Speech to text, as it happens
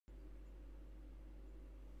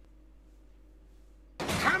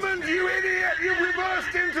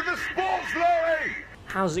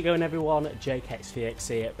How's it going everyone? JKXVX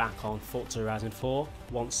here, back on Forza Horizon 4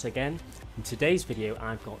 once again. In today's video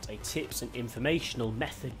I've got a tips and informational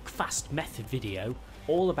fast method video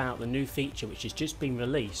all about the new feature which has just been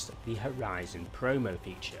released, the Horizon Promo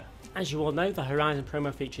feature. As you all know, the Horizon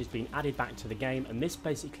Promo feature has been added back to the game, and this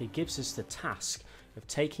basically gives us the task of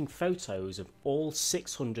taking photos of all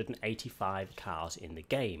 685 cars in the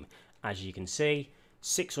game. As you can see,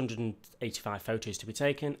 685 photos to be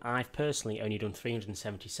taken. I've personally only done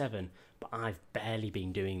 377, but I've barely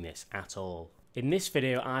been doing this at all. In this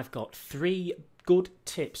video I've got 3 good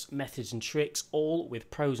tips, methods and tricks, all with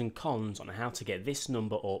pros and cons on how to get this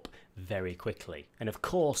number up very quickly. And of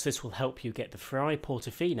course this will help you get the Ferrari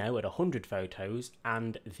Portofino at 100 photos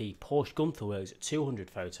and the Porsche Gunther Works at 200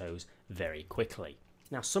 photos very quickly.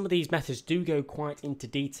 Now some of these methods do go quite into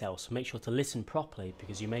detail, so make sure to listen properly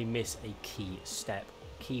because you may miss a key step,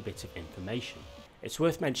 key bit of information. It's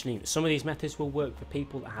worth mentioning that some of these methods will work for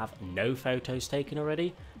people that have no photos taken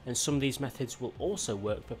already, and some of these methods will also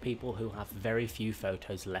work for people who have very few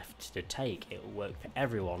photos left to take. It will work for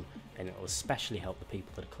everyone, and it will especially help the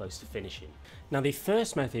people that are close to finishing. Now the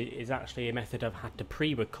first method is actually a method I've had to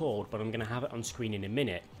pre-record, but I'm going to have it on screen in a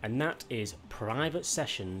minute, and that is private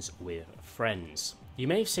sessions with friends. You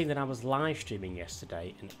may have seen that I was live streaming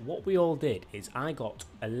yesterday, and what we all did is I got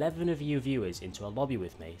 11 of you viewers into a lobby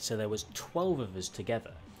with me, so there was 12 of us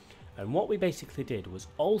together. And what we basically did was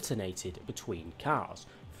alternated between cars.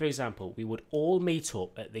 For example, we would all meet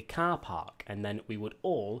up at the car park, and then we would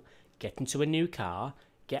all get into a new car,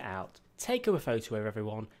 get out, take a photo of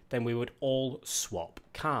everyone, then we would all swap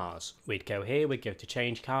cars. We'd go here, we'd go to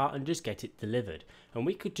change car and just get it delivered. And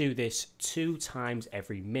we could do this 2 times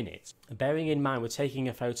every minute. Bearing in mind we're taking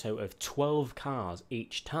a photo of 12 cars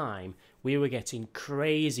each time, we were getting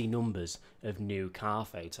crazy numbers of new car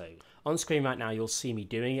photos. On screen right now you'll see me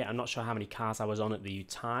doing it. I'm not sure how many cars I was on at the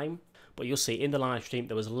time, but you'll see in the live stream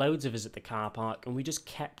there was loads of us at the car park, and we just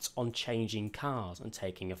kept on changing cars and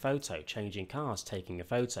taking a photo, changing cars, taking a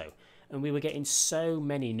photo. And we were getting so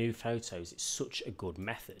many new photos. It's such a good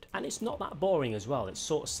method. And it's not that boring as well. It's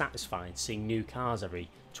sort of satisfying seeing new cars every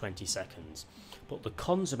 20 seconds. But the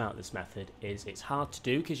cons about this method is it's hard to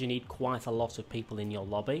do because you need quite a lot of people in your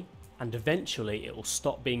lobby. And eventually it will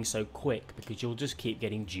stop being so quick because you'll just keep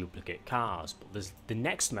getting duplicate cars. But there's the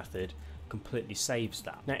next method completely saves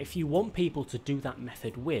that. Now if you want people to do that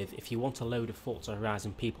method with, if you want a load of Forza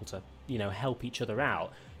Horizon people to, help each other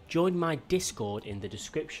out, join my Discord in the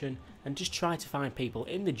description and just try to find people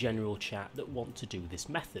in the general chat that want to do this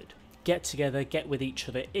method. Get together, get with each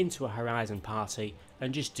other into a Horizon party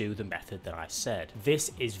and just do the method that I said.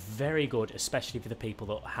 This is very good, especially for the people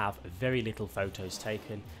that have very little photos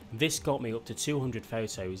taken. This got me up to 200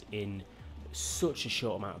 photos in such a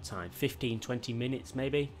short amount of time, 15-20 minutes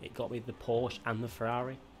maybe. It got me the Porsche and the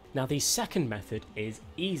Ferrari. Now the second method is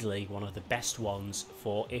easily one of the best ones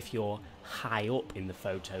for if you're high up in the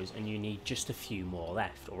photos and you need just a few more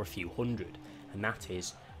left, or a few hundred, and that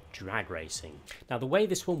is drag racing. Now the way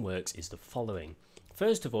this one works is the following.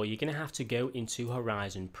 First of all, you're going to have to go into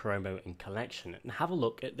Horizon Promo and Collection and have a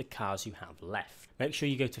look at the cars you have left. Make sure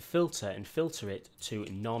you go to filter and filter it to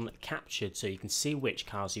non-captured so you can see which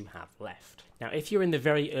cars you have left. Now if you're in the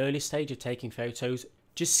very early stage of taking photos,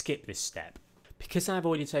 just skip this step. Because I've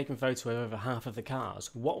already taken photo of over half of the cars,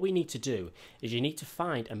 what we need to do is you need to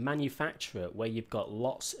find a manufacturer where you've got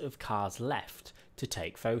lots of cars left to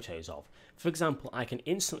take photos of. For example, I can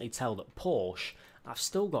instantly tell that Porsche, I've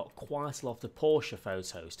still got quite a lot of Porsche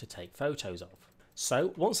photos to take photos of.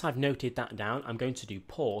 So once I've noted that down, I'm going to do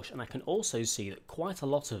Porsche, and I can also see that quite a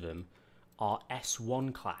lot of them are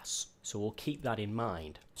S1 class, so we'll keep that in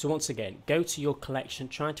mind. So once again, go to your collection,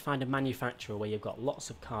 try to find a manufacturer where you've got lots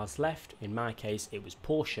of cars left. In my case it was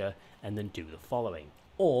Porsche, and then do the following.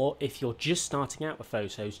 Or if you're just starting out with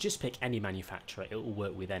photos, just pick any manufacturer, it will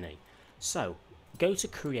work with any. So go to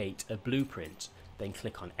create a blueprint, then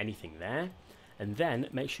click on anything there, and then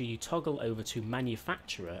make sure you toggle over to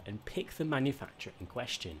manufacturer and pick the manufacturer in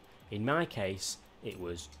question. In my case it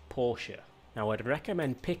was Porsche. Now I'd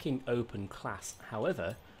recommend picking open class.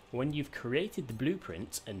 However, when you've created the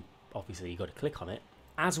blueprint, and obviously you've got to click on it,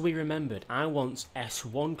 as we remembered, I want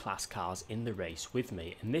S1 class cars in the race with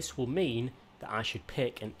me, and this will mean that I should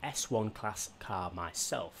pick an S1 class car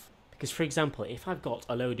myself. Because for example, if I've got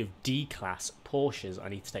a load of D class Porsches I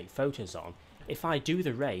need to take photos on, if I do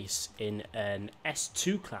the race in an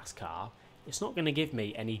S2 class car, it's not going to give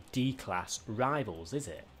me any D class rivals, is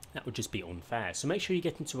it? That would just be unfair. So make sure you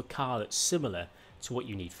get into a car that's similar to what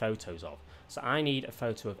you need photos of. So I need a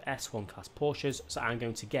photo of S1 class Porsches, so I'm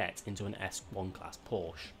going to get into an S1 class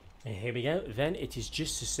Porsche. And here we go. Then it is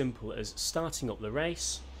just as simple as starting up the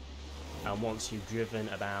race, and once you've driven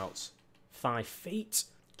about 5 feet,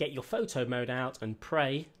 get your photo mode out and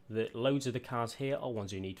pray that loads of the cars here are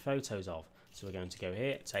ones you need photos of. So we're going to go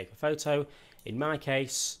here, take a photo. In my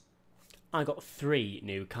case, I got 3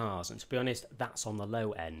 new cars, and to be honest, that's on the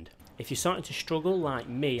low end. If you're starting to struggle like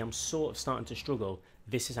me, I'm sort of starting to struggle,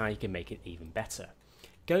 this is how you can make it even better.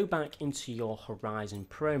 Go back into your Horizon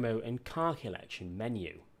promo and car collection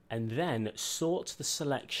menu, and then sort the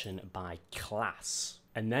selection by class.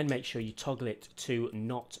 And then make sure you toggle it to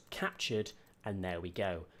not captured, and there we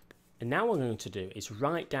go. And now what I'm going to do is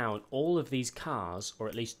write down all of these cars, or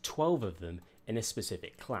at least 12 of them, in a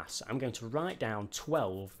specific class. I'm going to write down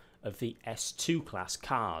 12 of the S2 class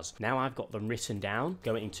cars. Now I've got them written down.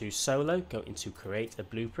 Go into solo, go into create a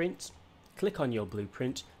blueprint, click on your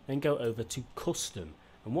blueprint, then go over to custom.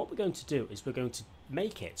 And what we're going to do is we're going to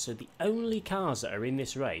make it so the only cars that are in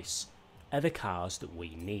this race are the cars that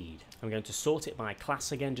we need. I'm going to sort it by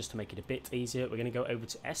class again just to make it a bit easier. We're going to go over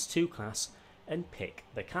to S2 class and pick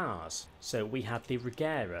the cars. So we had the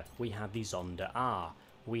Regera, we had the Zonda R,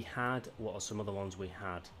 we had, what are some other ones we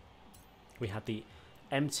had? We had the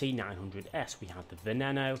MT900S, we had the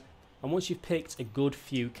Veneno, and once you've picked a good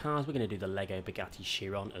few cars, we're going to do the Lego Bugatti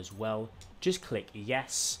Chiron as well. Just click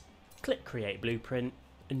yes, click create blueprint,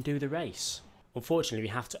 and do the race. Unfortunately,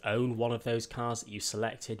 we have to own one of those cars that you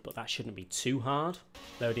selected, but that shouldn't be too hard.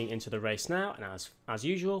 Loading into the race now, and as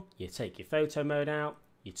usual, you take your photo mode out,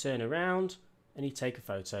 you turn around, and you take a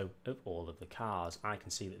photo of all of the cars. I can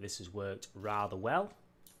see that this has worked rather well.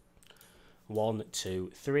 1,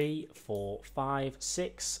 2, 3, 4, 5,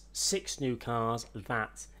 6 new cars.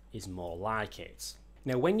 That is more like it.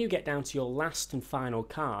 Now, when you get down to your last and final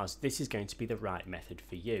cars, this is going to be the right method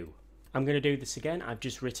for you. I'm going to do this again. I've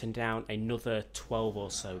just written down another 12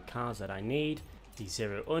 or so cars that I need. The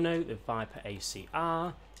Zero Uno, the Viper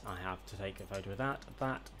ACR. I have to take a photo of that,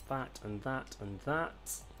 and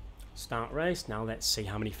that. Start race. Now let's see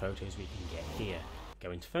how many photos we can get here.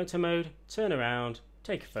 Go into photo mode, turn around,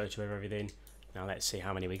 take a photo of everything. Now let's see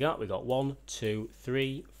how many we got. We got 1, 2,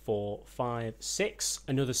 3, 4, 5, 6.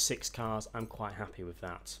 Another 6 cars. I'm quite happy with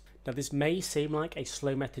that. Now this may seem like a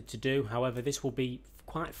slow method to do, however this will be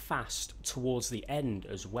quite fast towards the end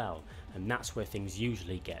as well, and that's where things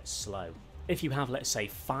usually get slow. If you have, let's say,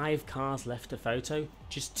 5 cars left to photo,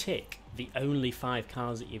 just tick the only 5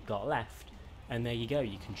 cars that you've got left, and there you go,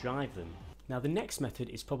 you can drive them. Now the next method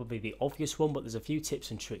is probably the obvious one, but there's a few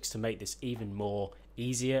tips and tricks to make this even more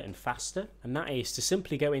easier and faster, and that is to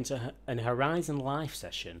simply go into an Horizon Live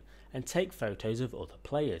session and take photos of other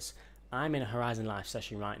players. I'm in a Horizon Live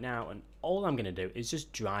session right now, and all I'm going to do is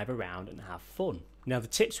just drive around and have fun. Now the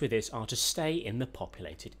tips with this are to stay in the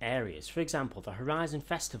populated areas. For example, the Horizon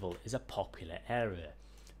Festival is a popular area.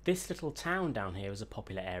 This little town down here is a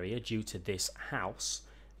popular area due to this house.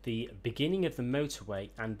 The beginning of the motorway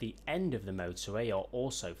and the end of the motorway are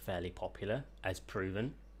also fairly popular, as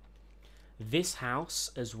proven. This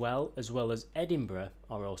house as well as Edinburgh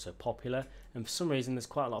are also popular, and for some reason there's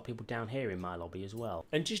quite a lot of people down here in my lobby as well.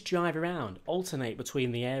 And just drive around, alternate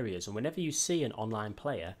between the areas, and whenever you see an online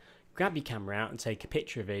player, grab your camera out and take a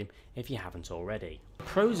picture of him if you haven't already. The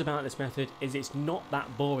pros about this method is it's not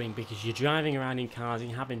that boring because you're driving around in cars and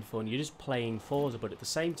you're having fun, you're just playing Forza, but at the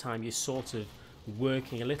same time you're sort of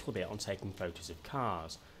working a little bit on taking photos of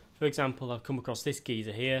cars. For example, I've come across this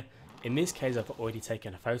geezer here. In this case, I've already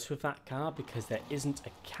taken a photo of that car because there isn't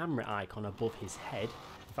a camera icon above his head.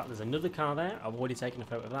 In fact, there's another car there. I've already taken a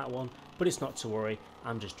photo of that one, but it's not to worry.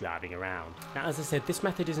 I'm just driving around. Now, as I said, this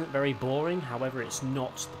method isn't very boring. However, it's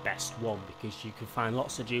not the best one because you can find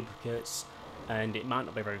lots of duplicates and it might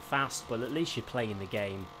not be very fast, but at least you're playing the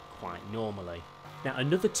game quite normally. Now,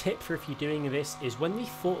 another tip for if you're doing this is when the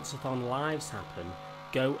Forzathon Lives happen,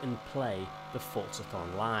 go and play the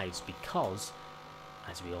Forzathon Lives because,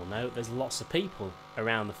 as we all know, there's lots of people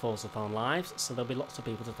around the Forzathon Lives, so there'll be lots of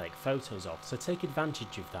people to take photos of. So take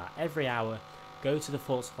advantage of that. Every hour, go to the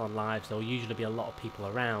Forzathon Lives. There'll usually be a lot of people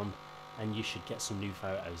around, and you should get some new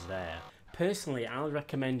photos there. Personally, I'll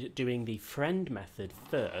recommend doing the friend method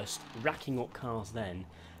first, racking up cars then,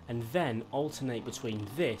 and then alternate between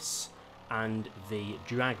this and the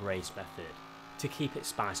drag race method to keep it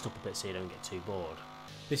spiced up a bit so you don't get too bored.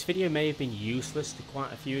 This video may have been useless to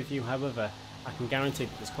quite a few of you, however, I can guarantee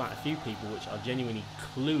that there's quite a few people which are genuinely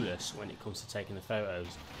clueless when it comes to taking the photos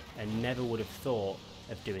and never would have thought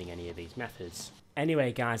of doing any of these methods.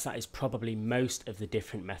 Anyway guys, that is probably most of the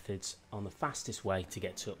different methods on the fastest way to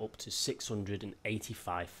get to up to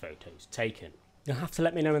 685 photos taken. You'll have to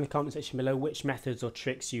let me know in the comment section below which methods or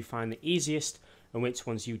tricks you find the easiest and which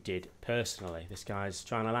ones you did personally. This guy's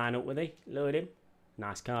trying to line up with me. Look at him.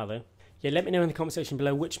 Nice car though. Yeah, let me know in the comment section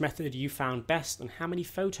below which method you found best and how many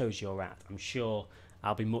photos you're at. I'm sure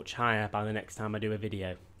I'll be much higher by the next time I do a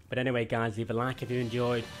video. But anyway guys, leave a like if you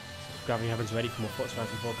enjoyed, subscribe if you haven't already for more Forza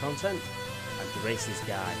Horizon 4 content, and to race this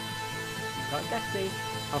guy. Got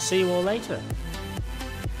I'll see you all later.